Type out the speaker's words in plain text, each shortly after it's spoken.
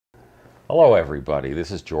Hello everybody, this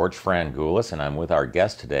is George Frangoulis and I'm with our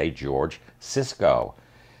guest today, George Cisco.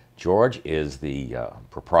 George is the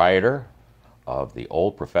proprietor of the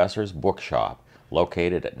Old Professor's Bookshop,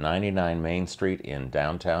 located at 99 Main Street in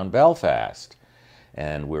downtown Belfast.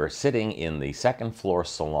 And we're sitting in the second floor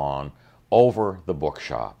salon over the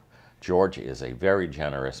bookshop. George is a very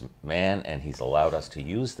generous man and he's allowed us to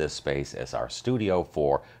use this space as our studio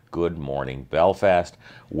for Good Morning Belfast.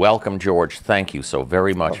 Welcome, George. Thank you so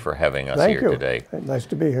very much for having us here today. Nice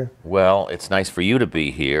to be here. Well, it's nice for you to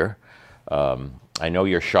be here. I know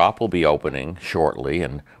your shop will be opening shortly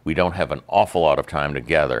and we don't have an awful lot of time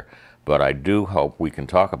together, but I do hope we can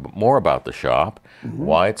talk more about the shop,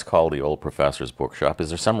 why it's called the Old Professor's Bookshop. Is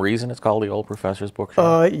there some reason it's called the Old Professor's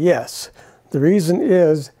Bookshop? Yes. The reason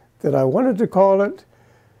is that I wanted to call it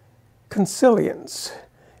Consilience.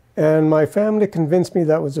 And my family convinced me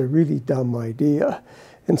that was a really dumb idea.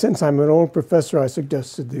 And since I'm an old professor, I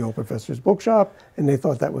suggested the Old Professor's Bookshop, and they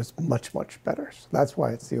thought that was much, much better. So that's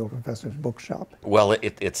why it's the Old Professor's Bookshop. Well,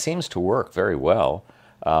 it seems to work very well.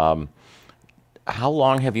 How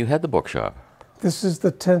long have you had the bookshop? This is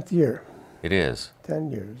the 10th year. It is?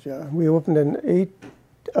 10 years, yeah. We opened in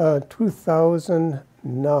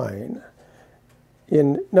 2009.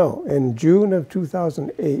 In June of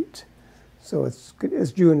 2008. So it's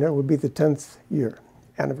June, that would be the 10th year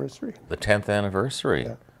anniversary. The 10th anniversary?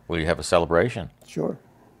 Yeah. Will you have a celebration? Sure.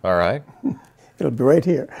 All right. It'll be right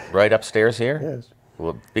here. Right upstairs here? Yes.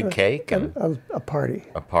 Well, a big cake and a party.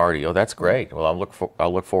 A party. Oh, that's great. Well, I'll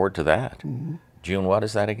look forward to that. June, what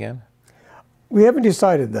is that again? We haven't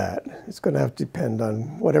decided that. It's going to have to depend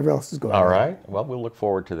on whatever else is going on. All right. Well, we'll look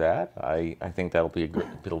forward to that. I think it'll be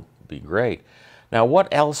great. Now, what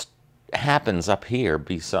else happens up here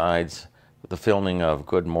besides the filming of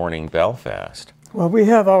Good Morning Belfast? Well, we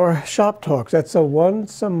have our shop talks. That's a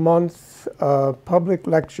once-a-month public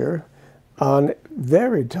lecture on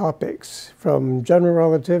varied topics, from general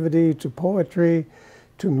relativity to poetry,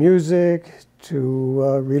 to music,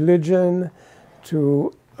 to religion,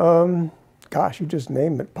 to, gosh, you just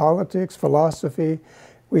name it, politics, philosophy.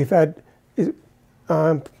 We've had, it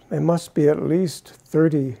must be at least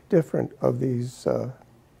 30 different of these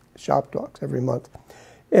shop talks every month.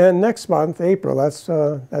 And next month, April, that's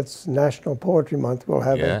National Poetry Month. We'll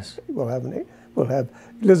have we'll have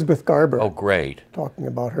Elizabeth Garber. Oh, great! Talking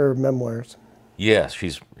about her memoirs. Yes,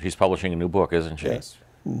 she's publishing a new book, isn't she? Yes.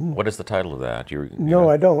 What is the title of that? No,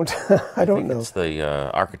 I don't. I don't know. It's the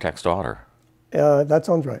Architect's Daughter. That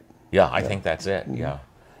sounds right. Yeah, I think that's it. Yeah.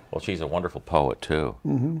 Well, she's a wonderful poet too.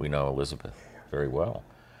 We know Elizabeth very well.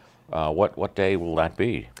 What day will that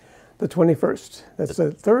be? The 21st. That's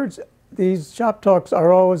the third. These shop talks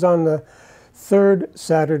are always on the third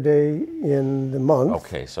Saturday in the month.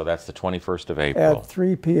 Okay, so that's the 21st of April. At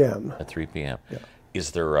 3 p.m. At 3 p.m. Yeah.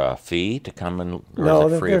 Is there a fee to come in, or no,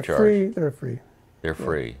 is it free of charge? Free. They're free. They're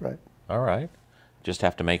free. Right. All right. Just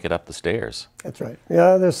have to make it up the stairs. That's right.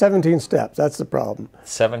 Yeah, there's 17 steps. That's the problem.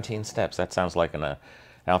 17 steps. That sounds like an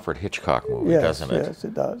Alfred Hitchcock movie, doesn't it? Yes,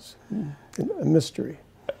 it does. A mystery.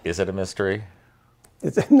 Is it a mystery?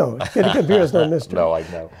 No, getting computer is no mystery. No, I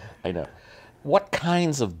know. What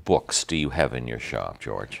kinds of books do you have in your shop,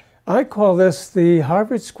 George? I call this the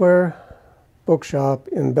Harvard Square Bookshop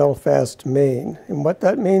in Belfast, Maine. And what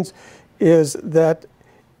that means is that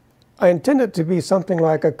I intend it to be something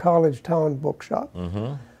like a college town bookshop,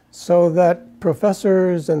 so that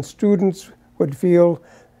professors and students would feel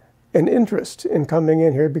an interest in coming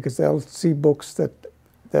in here because they'll see books that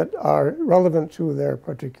are relevant to their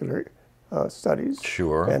particular studies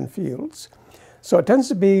and fields. So it tends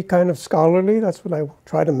to be kind of scholarly. That's what I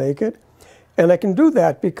try to make it. And I can do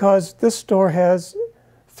that because this store has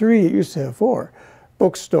 3, it used to have 4,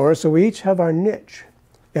 bookstores. So we each have our niche.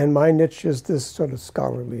 And my niche is this sort of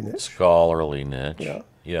scholarly niche. Scholarly niche.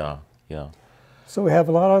 Yeah. So we have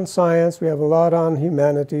a lot on science. We have a lot on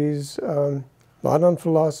humanities, a lot on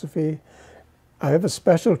philosophy. I have a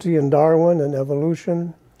specialty in Darwin and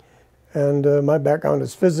evolution. And my background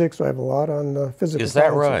is physics, so I have a lot on physical sciences. Is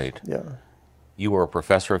that right? Yeah. You were a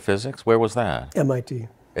professor of physics? Where was that? MIT.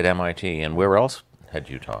 At MIT. And where else had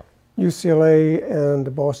you taught? UCLA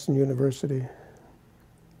and Boston University.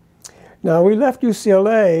 Now, we left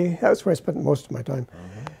UCLA, that's where I spent most of my time,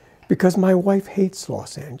 because my wife hates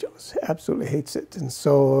Los Angeles, absolutely hates it. And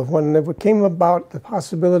so when it came about the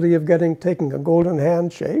possibility of taking a golden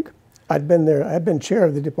handshake, I'd been chair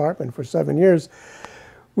of the department for 7 years.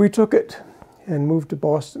 We took it and moved to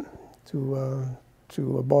Boston, to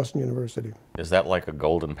Boston University. Is that like a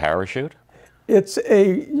golden parachute? It's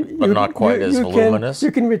but not quite as voluminous?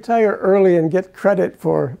 You can retire early and get credit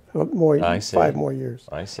for 5 more years.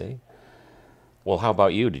 I see. Well, how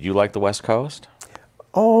about you? Did you like the West Coast?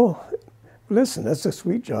 Oh, listen, that's a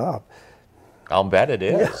sweet job. I'll bet it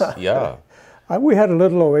is. Yeah. We had a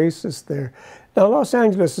little oasis there. Now, Los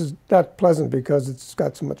Angeles is not pleasant because it's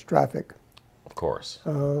got so much traffic. Of course.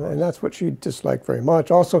 And that's what she disliked very much.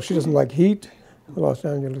 Also, she doesn't like heat. Los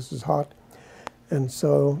Angeles is hot. And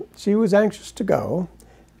so she was anxious to go.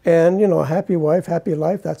 And, you know, happy wife, happy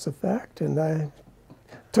life, that's a fact. And I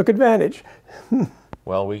took advantage.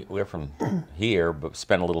 Well, we're from here, but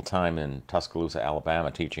spent a little time in Tuscaloosa, Alabama,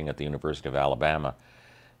 teaching at the University of Alabama.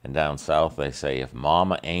 And down south, they say, if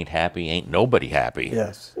mama ain't happy, ain't nobody happy.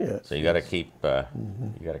 Yes, yes. So you got to keep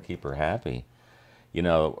you got to keep her happy. You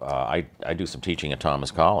know, I do some teaching at Thomas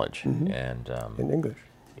College, and In English.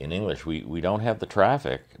 in English we don't have the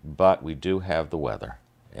traffic, but we do have the weather,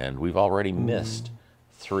 and we've already missed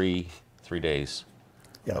three days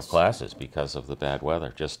of classes because of the bad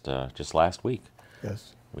weather. Just last week,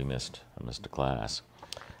 Yes. we missed a class.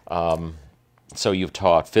 So you've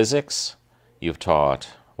taught physics, you've taught,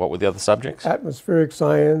 what were the other subjects? Atmospheric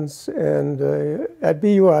science, and at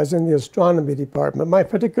BU I was in the astronomy department. My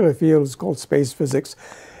particular field is called space physics.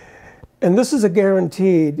 And this is a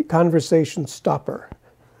guaranteed conversation stopper.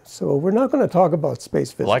 So we're not going to talk about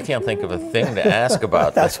space physics. Well, I can't think of a thing to ask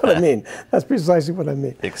about That's what I mean. That's precisely what I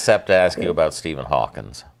mean. except to ask you about Stephen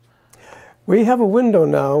Hawking. We have a window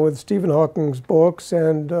now with Stephen Hawking's books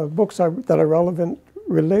and books that are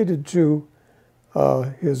related to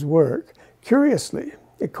his work. Curiously,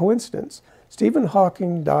 a coincidence, Stephen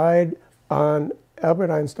Hawking died on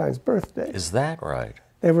Albert Einstein's birthday. Is that right?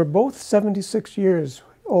 They were both 76 years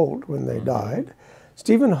old when they died.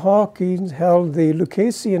 Stephen Hawking held the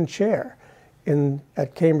Lucasian chair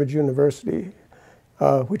at Cambridge University,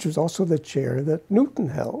 which was also the chair that Newton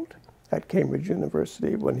held at Cambridge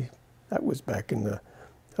University that was back in the,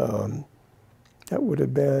 that would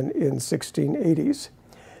have been in 1680s.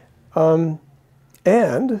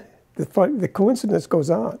 And the coincidence goes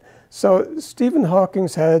on. So Stephen Hawking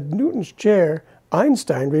had Newton's chair.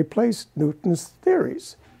 Einstein replaced Newton's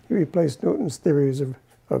theories. He replaced Newton's theories of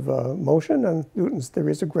motion and Newton's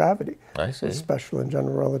theories of gravity. I see. Special and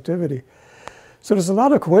general relativity. So there's a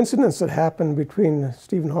lot of coincidence that happened between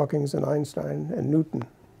Stephen Hawking and Einstein and Newton.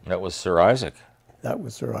 That was Sir Isaac. That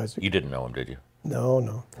was Sir Isaac. You didn't know him, did you? No.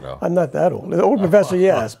 No. I'm not that old. The old professor,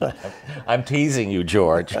 yes, but I'm teasing you,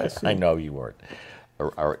 George. I know you weren't.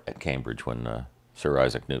 At Cambridge when Sir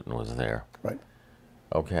Isaac Newton was there. right.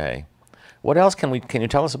 Okay. What else can you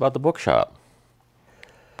tell us about the bookshop?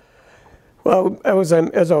 Well, as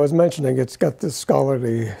I was mentioning, it's got this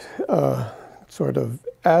scholarly sort of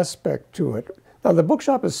aspect to it. Now, the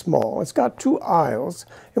bookshop is small. It's got 2 aisles.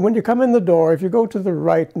 And when you come in the door, if you go to the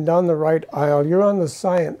right and down the right aisle, you're on the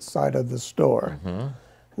science side of the store.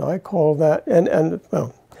 Now, I call that,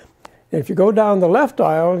 well, if you go down the left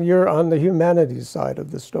aisle, you're on the humanities side of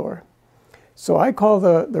the store. So I call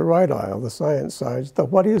the right aisle, the science side, the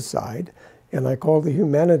what is side, and I call the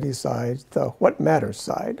humanities side the what matters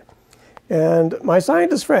side. And my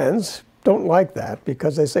scientist friends don't like that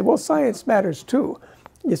because they say, well, science matters too.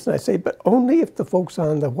 Yes, and I say, but only if the folks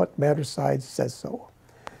on the what matters side says so.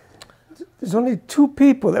 There's only 2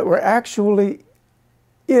 people that were actually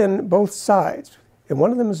in both sides, and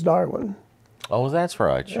one of them is Darwin. Oh, that's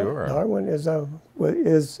right, sure. Darwin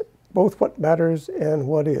is both what matters and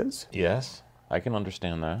what is. Yes, I can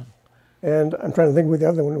understand that. And I'm trying to think who the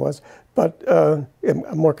other one was, but a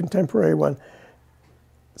more contemporary one,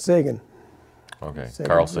 Sagan. Okay, Sagan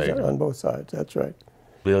Carl was Sagan. on both sides, that's right.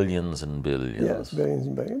 Billions and billions. Yes, billions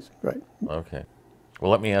and billions, right. Okay.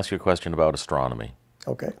 Well, let me ask you a question about astronomy.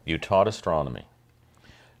 Okay. You taught astronomy.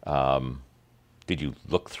 Did you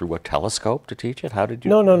look through a telescope to teach it? How did you?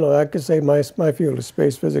 No. I could say my field is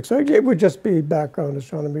space physics. So it would just be background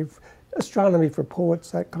astronomy for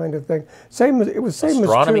poets, that kind of thing.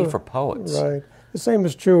 Astronomy for poets. Right. The same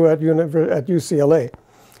is true at UCLA,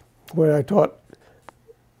 where I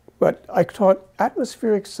taught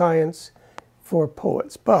atmospheric science for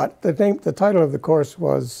poets. But the title of the course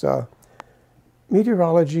was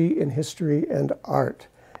Meteorology in History and Art.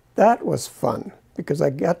 That was fun because I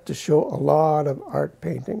got to show a lot of art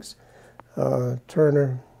paintings.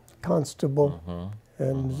 Turner, Constable,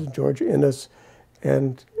 and George Innes,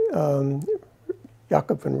 and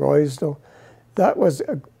Jacob van Ruysdael. That was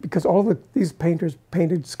because all these painters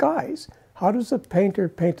painted skies. How does a painter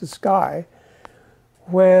paint a sky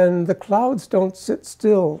when the clouds don't sit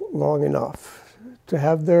still long enough to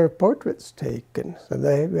have their portraits taken? So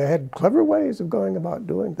they had clever ways of going about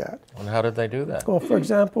doing that. And how did they do that? Well, for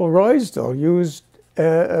example, Ruysdael used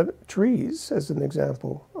trees as an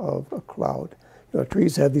example of a cloud. You know,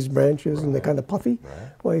 trees have these branches and they're kind of puffy.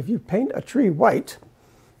 Well, if you paint a tree white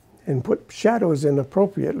and put shadows in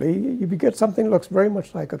appropriately, you get something that looks very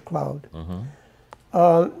much like a cloud.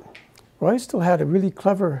 Roy still had a really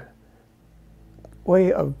clever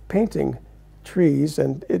way of painting trees,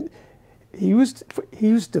 and he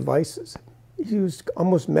used devices. He used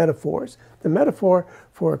almost metaphors. The metaphor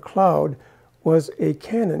for a cloud was a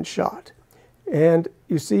cannon shot. And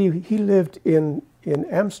you see, he lived in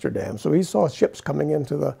Amsterdam, so he saw ships coming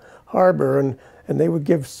into the harbor, and they would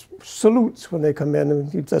give salutes when they come in,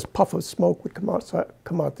 and this puff of smoke would come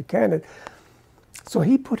out the cannon. So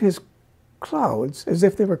he put his clouds as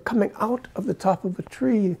if they were coming out of the top of a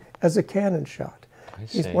tree as a cannon shot.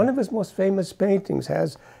 One of his most famous paintings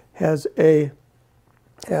has a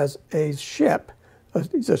ship.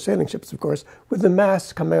 These are sailing ships, of course, with the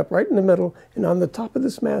mast coming up right in the middle, and on the top of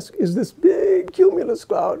this mast is this big cumulus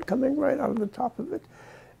cloud coming right out of the top of it.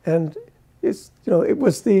 And it's, you know, it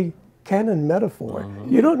was the cannon metaphor.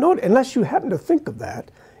 You don't know it unless you happen to think of that.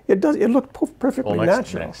 It looked perfectly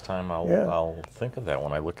natural. Next time I'll think of that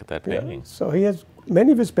when I look at that painting. Yeah. So he has,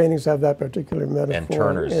 many of his paintings have that particular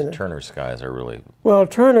metaphor. And Turner's skies are really... Well,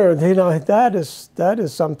 Turner, you know, that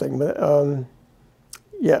is something.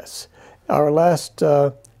 Yes. Our last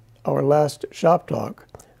shop talk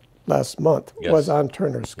last month was on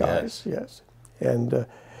Turner skies. Yes. And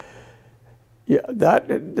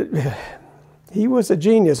he was a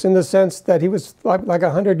genius in the sense that he was like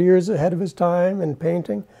 100 years ahead of his time in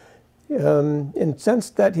painting, in the sense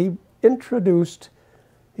that he introduced,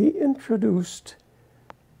 trying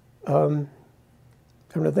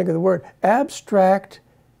to think of the word, abstract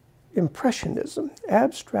impressionism.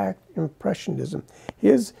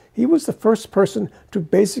 He was the first person to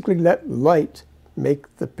basically let light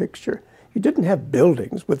make the picture. He didn't have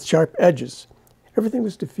buildings with sharp edges. Everything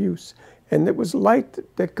was diffuse. And it was light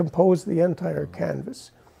that composed the entire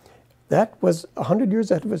canvas. That was 100 years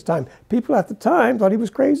ahead of his time. People at the time thought he was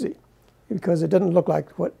crazy because it didn't look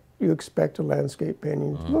like what you expect a landscape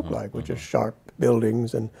painting to look like, which is sharp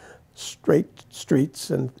buildings and straight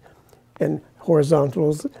streets and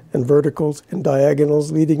horizontals and verticals and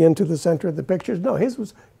diagonals leading into the center of the pictures. No, his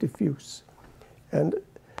was diffuse. And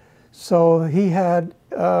so he had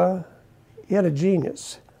a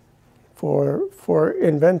genius for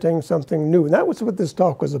inventing something new. And that was what this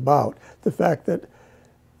talk was about, the fact that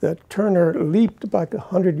Turner leaped about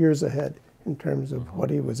 100 years ahead in terms of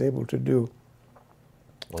what he was able to do.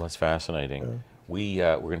 Well, that's fascinating.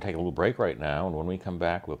 We're going to take a little break right now, and when we come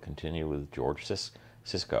back, we'll continue with George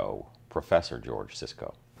Sisco, Professor George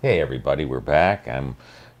Sisco. Hey, everybody, we're back. I'm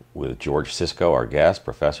with George Sisco, our guest,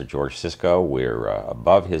 Professor George Sisco. We're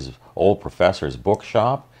above his old professor's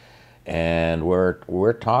bookshop. And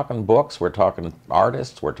we're talking books, we're talking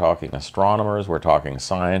artists, we're talking astronomers, we're talking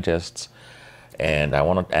scientists, and I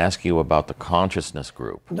want to ask you about the consciousness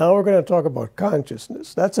group. Now we're going to talk about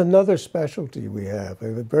consciousness. That's another specialty we have. We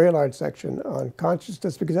have a very large section on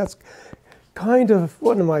consciousness because that's kind of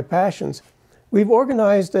one of my passions. We've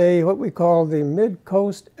organized what we call the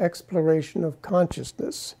Mid-Coast Exploration of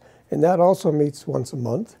Consciousness, and that also meets once a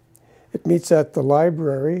month. It meets at the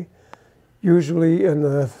library, usually in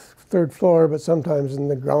the third floor, but sometimes in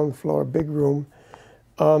the ground floor, big room,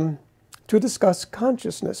 to discuss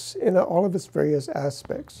consciousness in all of its various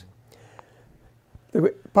aspects.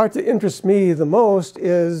 The part that interests me the most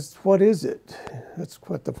is, what is it? That's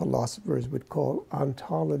what the philosophers would call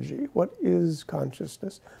ontology. What is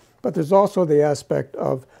consciousness? But there's also the aspect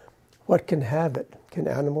of what can have it. Can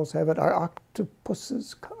animals have it? Are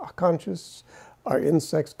octopuses conscious? Are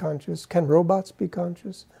insects conscious? Can robots be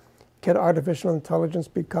conscious? Can artificial intelligence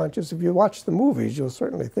be conscious? If you watch the movies, you'll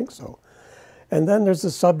certainly think so. And then there's the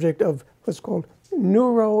subject of what's called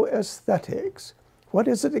neuroaesthetics. What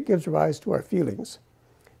is it that gives rise to our feelings?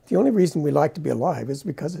 The only reason we like to be alive is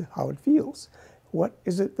because of how it feels. What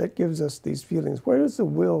is it that gives us these feelings? Where does the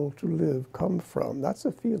will to live come from? That's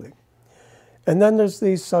a feeling. And then there's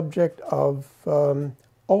the subject of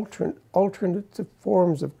alternative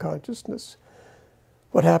forms of consciousness.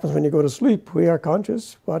 What happens when you go to sleep? We are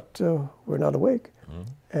conscious, but we're not awake.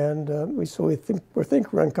 And we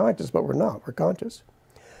think we're unconscious, but we're not. We're conscious.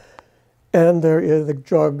 And there is the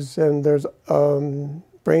drugs, and there's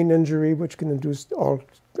brain injury, which can induce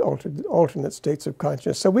alternate states of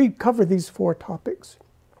consciousness. So we cover these four topics: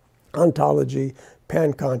 ontology,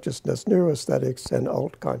 pan-consciousness, neuroaesthetics, and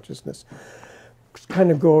alt-consciousness.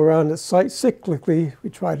 Kind of go around it cyclically. We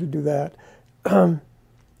try to do that.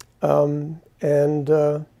 And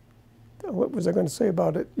what was I going to say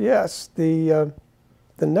about it? Yes, the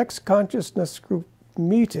next consciousness group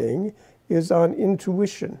meeting is on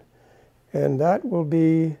intuition, and that will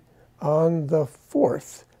be on the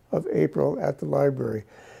 4th of April at the library.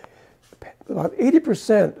 About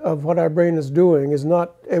 80% of what our brain is doing is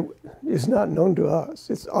not known to us.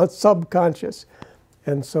 It's subconscious.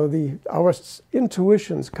 And so our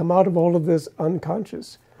intuitions come out of all of this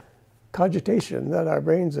unconscious cogitation that our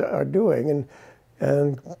brains are doing,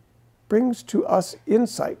 and brings to us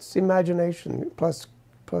insights, imagination plus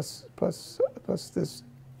this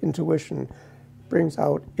intuition brings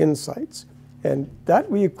out insights. And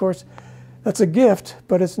that of course, that's a gift,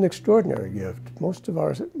 but it's an extraordinary gift. Most of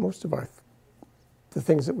the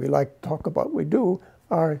things that we like to talk about,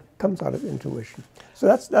 comes out of intuition. So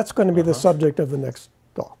that's going to be the subject of the next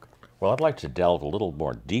talk. Well, I'd like to delve a little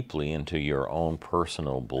more deeply into your own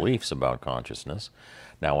personal beliefs about consciousness.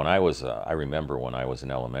 Now, when I remember when I was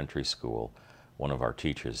in elementary school, one of our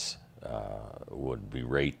teachers would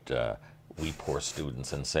berate we poor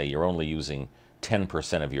students and say, "You're only using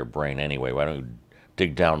 10% of your brain anyway. Why don't you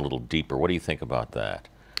dig down a little deeper?" What do you think about that?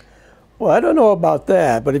 Well, I don't know about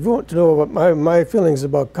that, but if you want to know what my feelings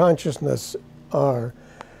about consciousness are,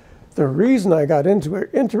 the reason I got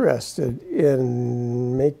interested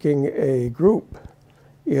in making a group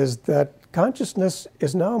is that consciousness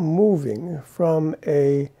is now moving from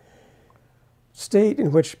a state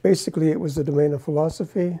in which basically it was the domain of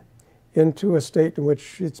philosophy into a state in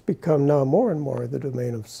which it's become now more and more the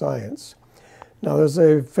domain of science. Now, there's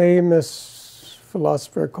a famous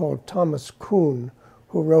philosopher called Thomas Kuhn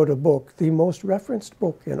who wrote a book, the most referenced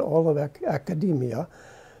book in all of academia,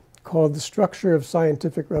 called The Structure of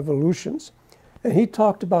Scientific Revolutions. And he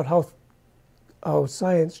talked about how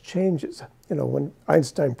science changes. You know, when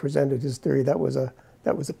Einstein presented his theory, that was a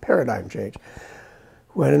paradigm change.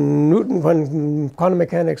 When quantum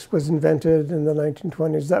mechanics was invented in the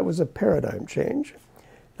 1920s, that was a paradigm change.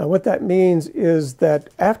 Now, what that means is that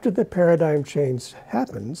after the paradigm change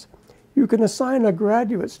happens, you can assign a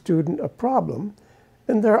graduate student a problem,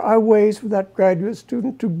 and there are ways for that graduate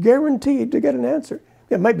student to guarantee to get an answer.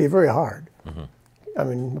 It might be very hard. Mm-hmm. I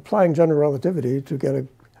mean, applying general relativity to get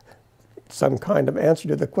some kind of answer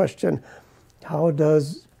to the question, how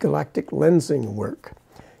does galactic lensing work?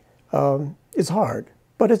 It's hard,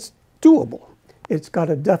 but it's doable. It's got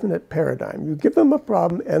a definite paradigm. You give them a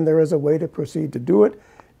problem, and there is a way to proceed to do it.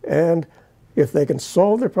 And if they can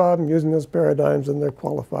solve their problem using those paradigms, then they're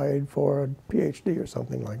qualified for a PhD or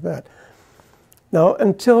something like that. Now,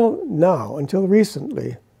 until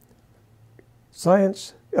recently,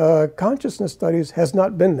 science, consciousness studies has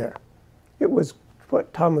not been there. It was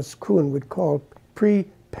what Thomas Kuhn would call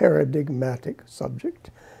pre-paradigmatic subject.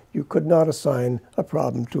 You could not assign a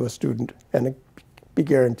problem to a student and be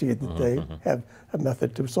guaranteed that they have a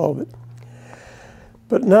method to solve it.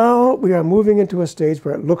 But now we are moving into a stage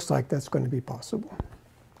where it looks like that's going to be possible.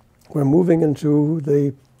 We're moving into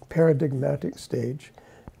the paradigmatic stage,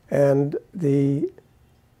 and the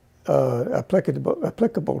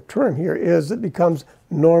applicable term here is it becomes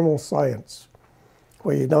normal science,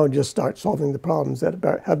 where you now just start solving the problems that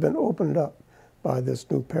have been opened up by this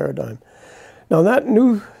new paradigm. Now, that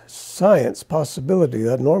new science possibility,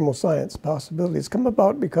 that normal science possibility, has come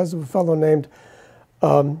about because of a fellow named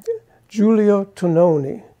Giulio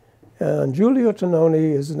Tononi. And Giulio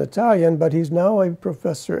Tononi is an Italian, but he's now a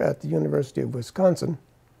professor at the University of Wisconsin.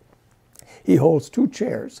 He holds two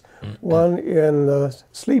chairs, one in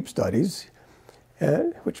sleep studies,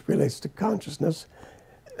 which relates to consciousness,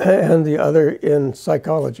 and the other in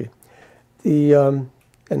psychology. And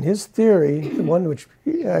his theory, the one which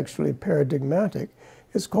is actually paradigmatic,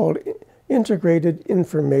 is called integrated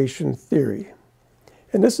information theory.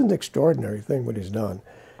 And this is an extraordinary thing what he's done.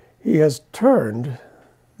 He has turned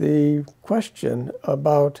the question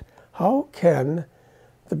about how can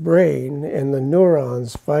the brain and the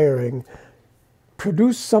neurons firing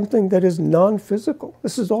produce something that is non-physical.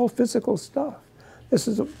 This is all physical stuff.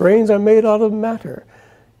 Brains are made out of matter.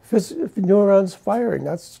 Neurons firing,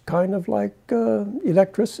 that's kind of like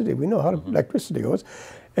electricity. We know how electricity goes.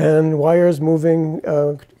 And wires moving,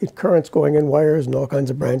 currents going in wires and all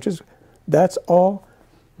kinds of branches. That's all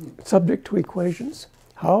subject to equations.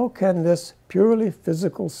 How can this purely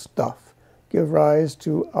physical stuff give rise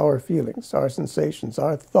to our feelings, our sensations,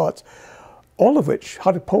 our thoughts, all of which,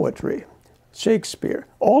 how to poetry, Shakespeare,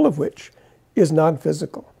 all of which is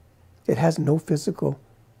non-physical. It has no physical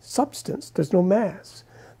substance. There's no mass.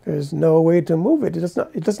 There's no way to move it.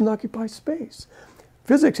 It doesn't occupy space.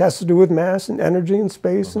 Physics has to do with mass and energy and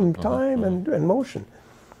space and time and motion.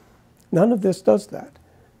 None of this does that.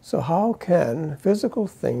 So how can physical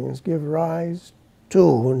things give rise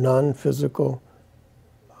to non-physical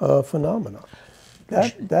phenomena?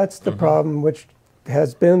 That's the problem, which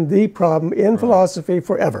has been the problem in philosophy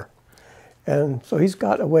forever. And so he's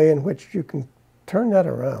got a way in which you can turn that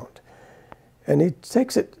around. And he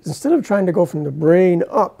takes it, instead of trying to go from the brain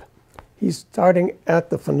up, he's starting at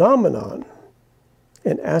the phenomenon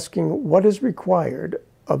and asking what is required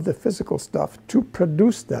of the physical stuff to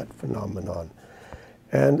produce that phenomenon.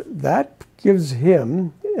 And that gives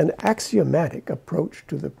him an axiomatic approach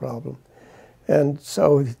to the problem. And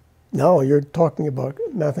so now you're talking about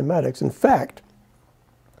mathematics. In fact,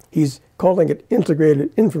 he's calling it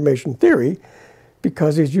integrated information theory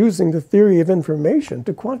because he's using the theory of information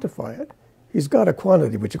to quantify it. He's got a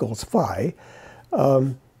quantity which he calls phi,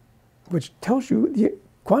 which tells you,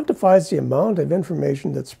 quantifies the amount of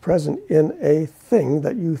information that's present in a thing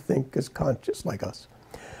that you think is conscious, like us,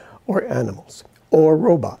 or animals, or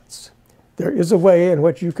robots. There is a way in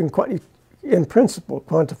which you can, in principle,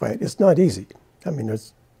 quantify it. It's not easy. I mean,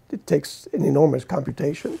 it takes an enormous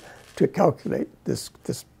computation to calculate this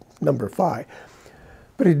number phi.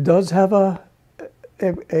 But it does have a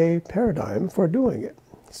paradigm for doing it.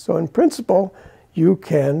 So in principle, you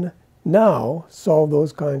can now solve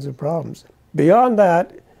those kinds of problems. Beyond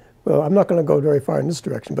that, well, I'm not going to go very far in this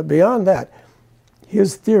direction, but beyond that,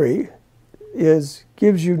 his theory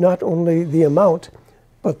gives you not only the amount,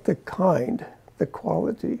 but the kind, the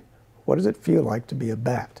quality. What does it feel like to be a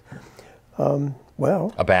bat?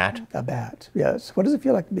 Well, a bat? A bat, yes. What does it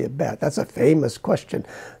feel like to be a bat? That's a famous question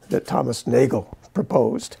that Thomas Nagel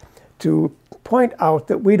proposed to point out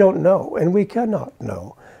that we don't know, and we cannot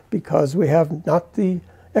know, because we have not the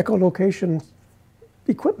echolocation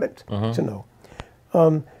equipment to know.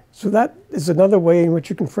 So that is another way in which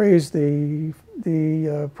you can phrase the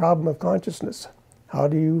problem of consciousness.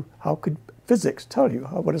 How could physics tell you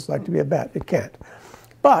what it's like to be a bat? It can't.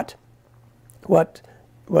 But what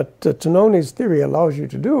Tononi's theory allows you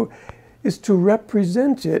to do is to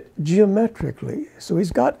represent it geometrically. So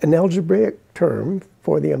he's got an algebraic term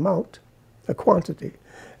for the amount, a quantity,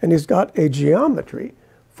 and he's got a geometry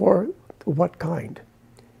for what kind.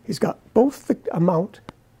 He's got both the amount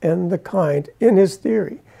and the kind in his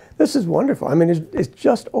theory. This is wonderful. I mean, it's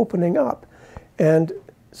just opening up. And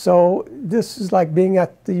so this is like being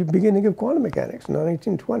at the beginning of quantum mechanics in the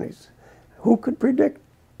 1920s. Who could predict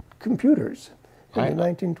computers in the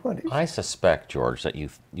 1920s? I suspect, George, that you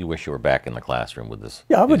wish you were back in the classroom with this.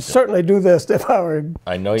 Yeah, I would certainly do this if I were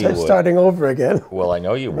starting over again. Well, I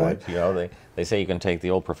know you would. You know, they say you can take the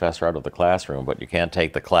old professor out of the classroom, but you can't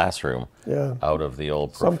take the classroom out of the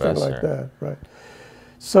old professor. Something like that, right.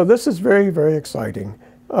 So this is very, very exciting.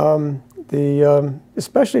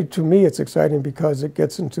 Especially to me, it's exciting because it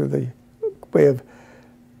gets into the way of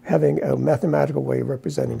having a mathematical way of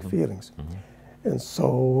representing feelings. And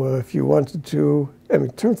so if you wanted to, I mean,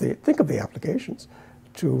 think of the applications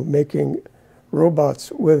to making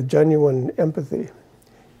robots with genuine empathy.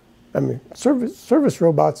 I mean, service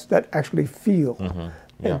robots that actually feel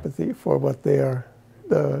empathy for what they are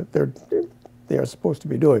supposed to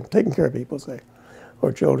be doing, taking care of people, say,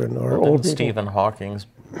 or children, or old people. Stephen Hawking,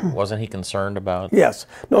 wasn't he concerned about? Yes.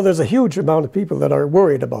 No, there's a huge amount of people that are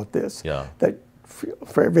worried about this. Yeah. That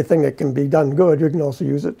for everything that can be done good, you can also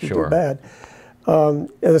use it to do bad. And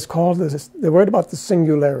it's called, they're worried about the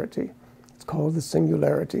singularity. It's called the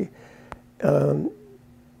singularity. And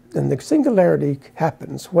the singularity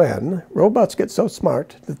happens when robots get so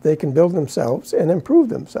smart that they can build themselves and improve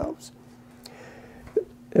themselves.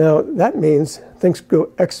 Now, that means things go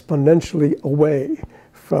exponentially away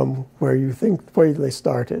from where they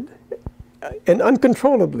started, and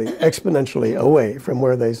uncontrollably exponentially away from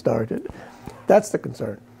where they started. That's the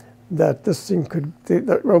concern. That this thing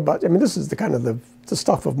that robots, I mean, this is the kind of the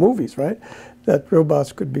stuff of movies, right? That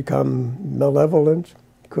robots could become malevolent,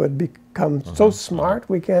 could become so smart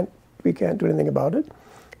we can't do anything about it.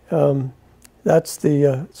 So that's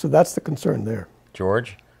the concern there.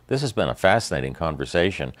 George, this has been a fascinating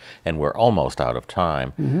conversation, and we're almost out of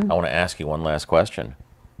time. I want to ask you one last question.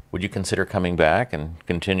 Would you consider coming back and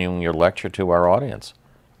continuing your lecture to our audience?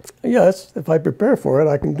 Yes, if I prepare for it,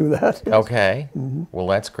 I can do that. Yes. Okay. Well,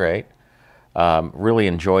 that's great. Really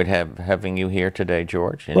enjoyed having you here today,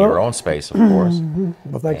 George, in your own space, of course.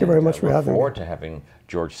 Well, thank you very much for having me. I look forward to having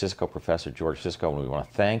George Sisco, Professor George Sisco, and we want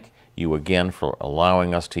to thank you again for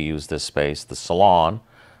allowing us to use this space, the salon,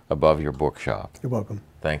 above your bookshop. You're welcome.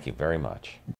 Thank you very much.